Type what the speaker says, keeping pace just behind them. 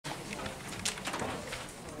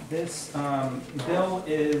This bill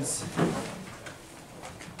is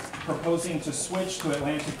proposing to switch to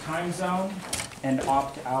Atlantic time zone and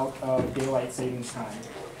opt out of daylight savings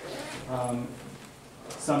time.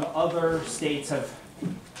 Some other states have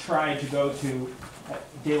tried to go to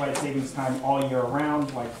daylight savings time all year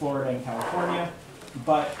round, like Florida and California,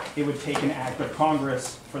 but it would take an act of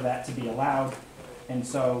Congress for that to be allowed. And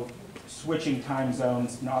so switching time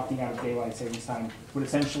zones and opting out of daylight savings time would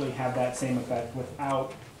essentially have that same effect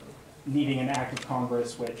without needing an act of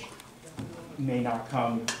Congress, which may not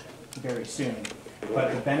come very soon.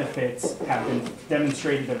 But the benefits have been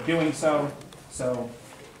demonstrated of doing so, so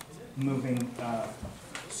moving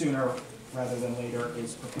sooner rather than later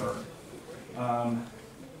is preferred.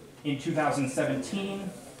 In 2017,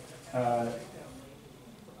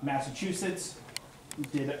 Massachusetts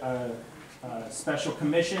did a special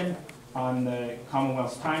commission on the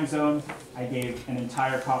Commonwealth's time zone. I gave an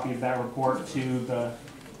entire copy of that report to the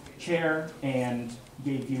chair and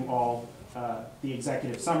gave you all the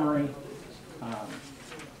executive summary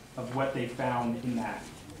of what they found in that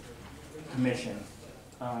commission.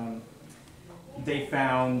 They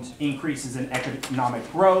found increases in economic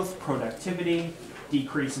growth, productivity,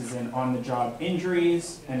 decreases in on-the-job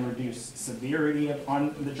injuries and reduced severity of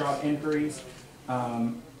on-the-job injuries,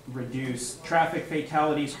 reduced traffic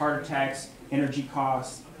fatalities, heart attacks, energy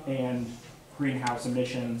costs, and greenhouse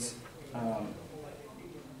emissions.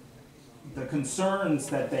 The concerns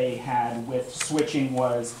that they had with switching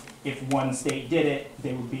was if one state did it,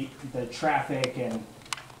 they would be the traffic and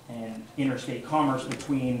interstate commerce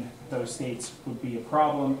between those states would be a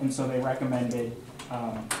problem, and so they recommended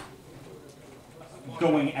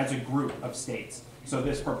going as a group of states. So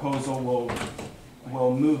this proposal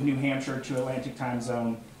will move New Hampshire to Atlantic time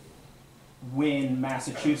zone when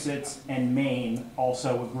Massachusetts and Maine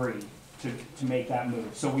also agree to make that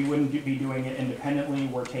move. So we wouldn't be doing it independently.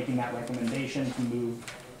 We're taking that recommendation to move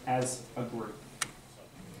as a group.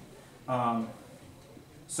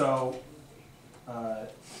 So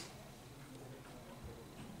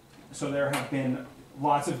there have been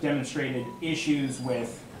lots of demonstrated issues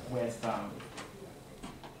with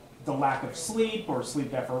the lack of sleep or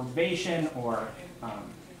sleep deprivation or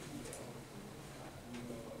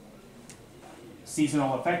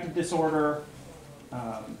seasonal affective disorder.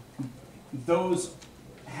 Those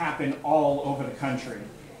happen all over the country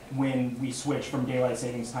when we switch from daylight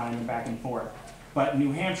savings time and back and forth. But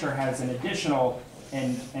New Hampshire has an additional,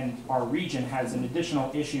 and our region has an additional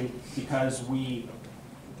issue because we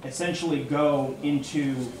essentially go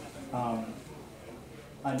into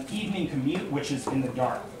an evening commute which is in the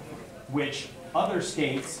dark, which other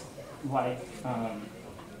states like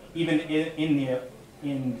even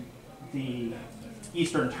in the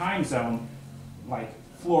Eastern time zone, like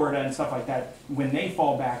Florida and stuff like that, when they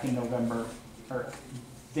fall back in November, or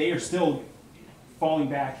they are still falling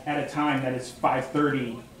back at a time that is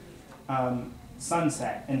 5:30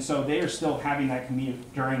 sunset, and so they are still having that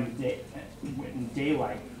commute during the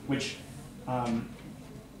daylight, which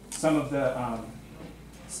some of the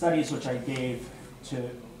studies which I gave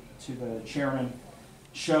to the chairman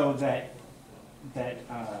show that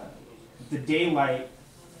the daylight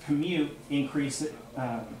commute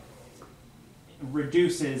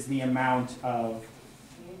reduces the amount of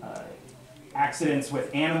accidents with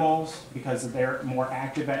animals because they're more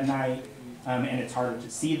active at night and it's harder to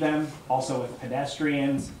see them, also with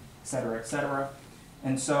pedestrians, et cetera, et cetera.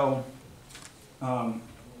 And so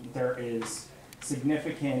there is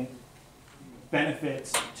significant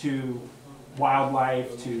benefits to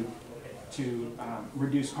wildlife, to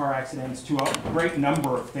reduce car accidents, to a great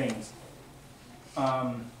number of things.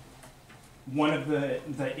 One of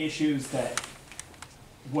the issues that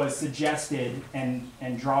was suggested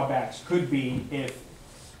and drawbacks could be if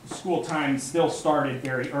school time still started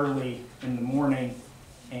very early in the morning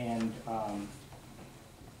and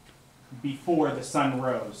before the sun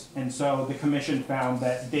rose. And so the commission found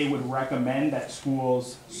that they would recommend that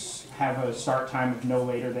schools have a start time of no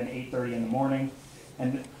later than 8:30 in the morning.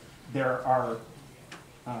 And there are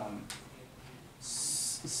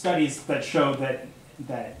studies that show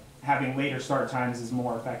that having later start times is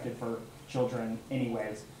more effective for children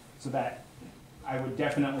anyways. So that I would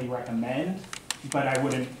definitely recommend, but I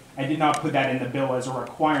did not put that in the bill as a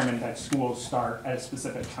requirement that schools start at a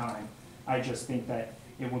specific time. I just think that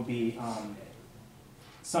it would be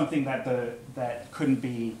something that couldn't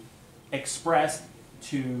be expressed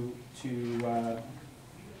to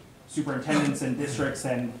superintendents and districts,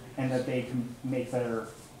 and that they can make the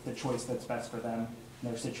choice that's best for them and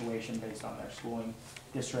their situation based on their schooling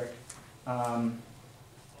district.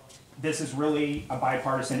 This is really a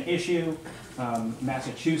bipartisan issue.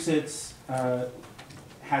 Massachusetts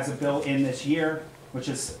has a bill in this year, which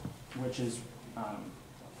is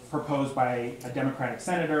proposed by a Democratic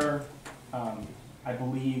senator. I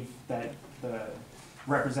believe that the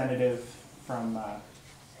representative from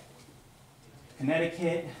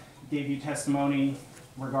Connecticut gave you testimony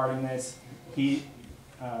regarding this. He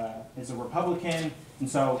is a Republican, and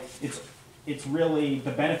so it's really,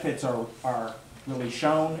 the benefits are really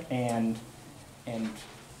shown, and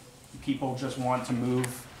people just want to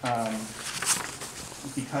move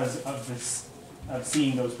because of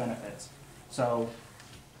seeing those benefits. So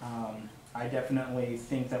I definitely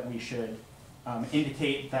think that we should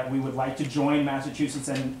indicate that we would like to join Massachusetts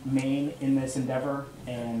and Maine in this endeavor,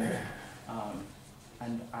 and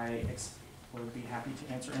I would be happy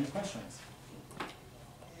to answer any questions.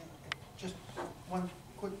 Just one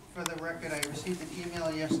quick for the record, I received an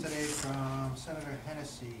email yesterday from Senator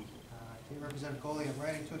Hennessy, Representative Goliath,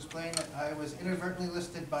 writing to explain that I was inadvertently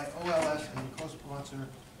listed by OLS and co-sponsor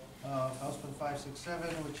of House Bill 567,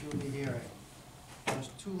 which you will be hearing. It was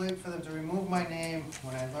too late for them to remove my name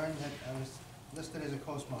when I learned that I was listed as a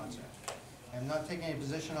co-sponsor. I'm not taking a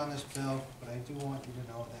position on this bill, but I do want you to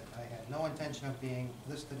know that I had no intention of being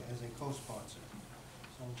listed as a co-sponsor.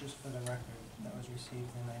 So just for the record, that was received,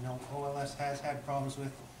 and I know OLS has had problems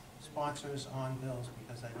with sponsors on bills,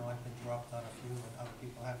 because I know I've been dropped on a few and other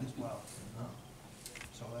people have as well.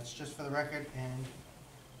 So that's just for the record. And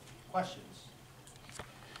questions?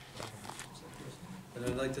 And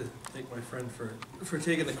I'd like to thank my friend for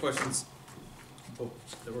taking the questions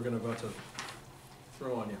that we're about to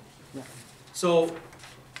throw on you. Yeah. So,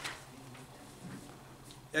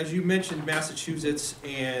 as you mentioned, Massachusetts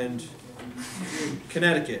and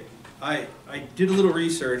Connecticut, I did a little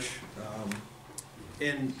research,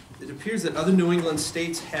 and it appears that other New England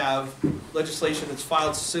states have legislation that's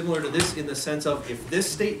filed similar to this, in the sense of, if this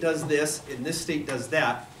state does this and this state does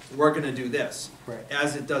that, we're going to do this. Right.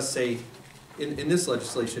 As it does say in this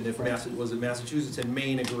legislation, if Right. Massachusetts and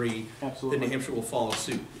Maine agree, Absolutely. then New Hampshire will follow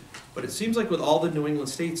suit. But it seems like with all the New England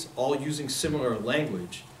states all using similar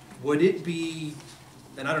language, would it be,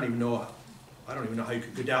 and I don't even know how you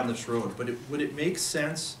could go down this road, but would it make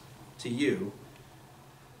sense to you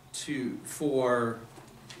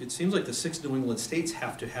it seems like the 6 New England states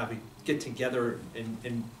have to get together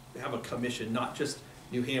and have a commission, not just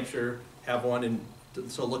New Hampshire have one, and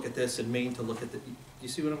so look at this, and Maine to look at the, you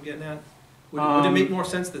see what I'm getting at? Would it make more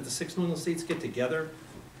sense that the 6 New England states get together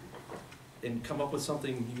and come up with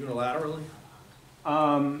something unilaterally?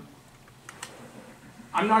 I'm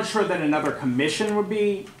not sure that another commission would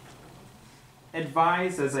be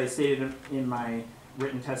advised, as I stated in my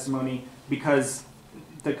written testimony, because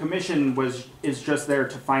the commission is just there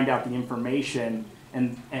to find out the information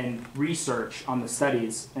and research on the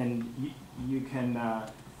studies, and you can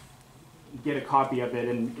get a copy of it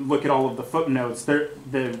and look at all of the footnotes.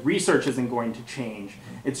 The research isn't going to change.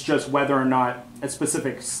 It's just whether or not a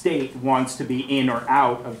specific state wants to be in or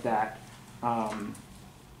out of that.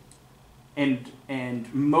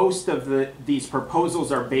 And most of these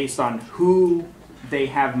proposals are based on who they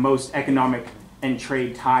have most economic and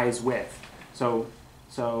trade ties with. So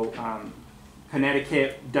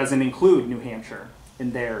Connecticut doesn't include New Hampshire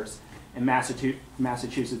in theirs, and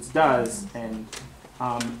Massachusetts does, and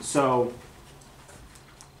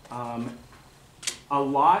a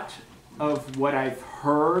lot of what I've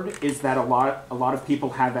heard is that a lot of people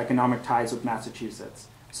have economic ties with Massachusetts.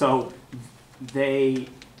 So they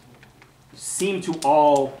seem to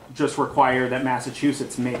all just require that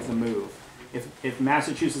Massachusetts make the move. If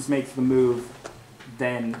Massachusetts makes the move,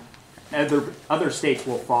 then other states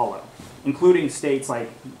will follow, including states like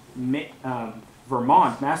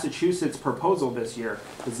Vermont. Massachusetts' proposal this year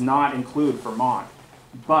does not include Vermont,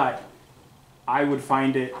 but I would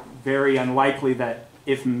find it very unlikely that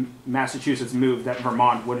if Massachusetts moved, that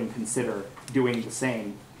Vermont wouldn't consider doing the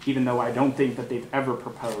same, even though I don't think that they've ever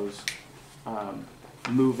proposed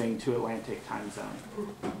moving to Atlantic time zone.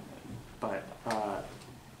 But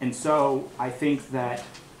and so I think that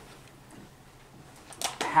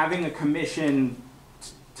having a commission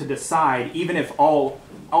to decide, even if all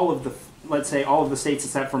of the, let's say all of the states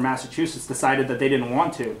except for Massachusetts decided that they didn't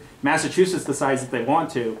want to, Massachusetts decides that they want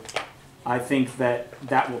to, I think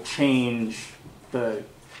that will change the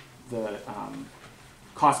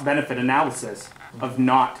cost-benefit analysis of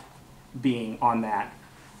not being on that,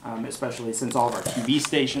 especially since all of our TV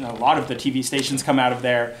stations, a lot of the TV stations come out of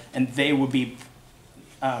there, and they will be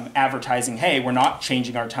advertising, hey, we're not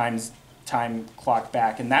changing our time clock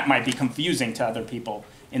back, and that might be confusing to other people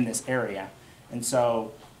in this area. And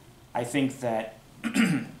so I think that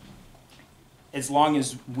as long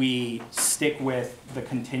as we stick with the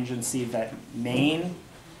contingency that Maine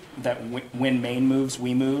when Maine moves,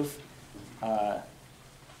 we move,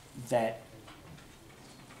 that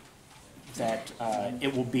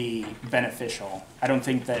it will be beneficial. I don't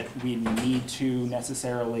think that we need to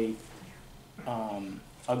necessarily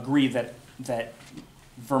agree that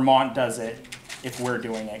Vermont does it if we're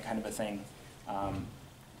doing it, kind of a thing,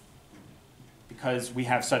 because we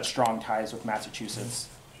have such strong ties with Massachusetts.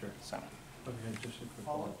 Sure. So. Okay, just a quick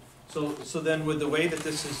follow-up. So then with the way that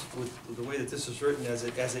this is, written,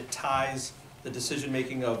 as it ties the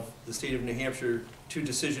decision-making of the state of New Hampshire to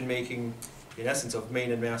decision-making, in essence, of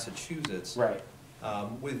Maine and Massachusetts. Right.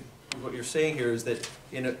 With what you're saying here is that,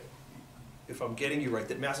 if I'm getting you right,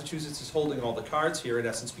 that Massachusetts is holding all the cards here, in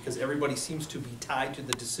essence, because everybody seems to be tied to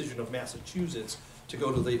the decision of Massachusetts to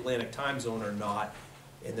go to the Atlantic time zone or not,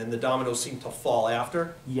 and then the dominoes seem to fall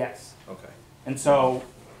after? Yes. Okay. And so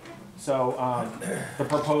the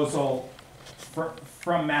proposal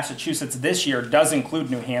from Massachusetts this year does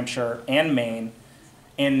include New Hampshire and Maine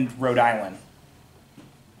and Rhode Island.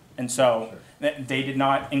 And so they did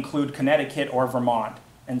not include Connecticut or Vermont.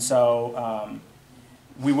 And so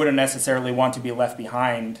we wouldn't necessarily want to be left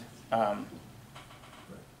behind. And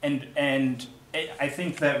I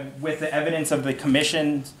think that with the evidence of the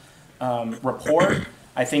commission's report,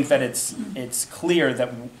 I think that it's clear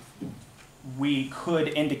that we could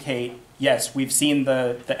indicate, yes, we've seen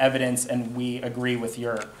the evidence and we agree with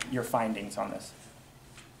your findings on this.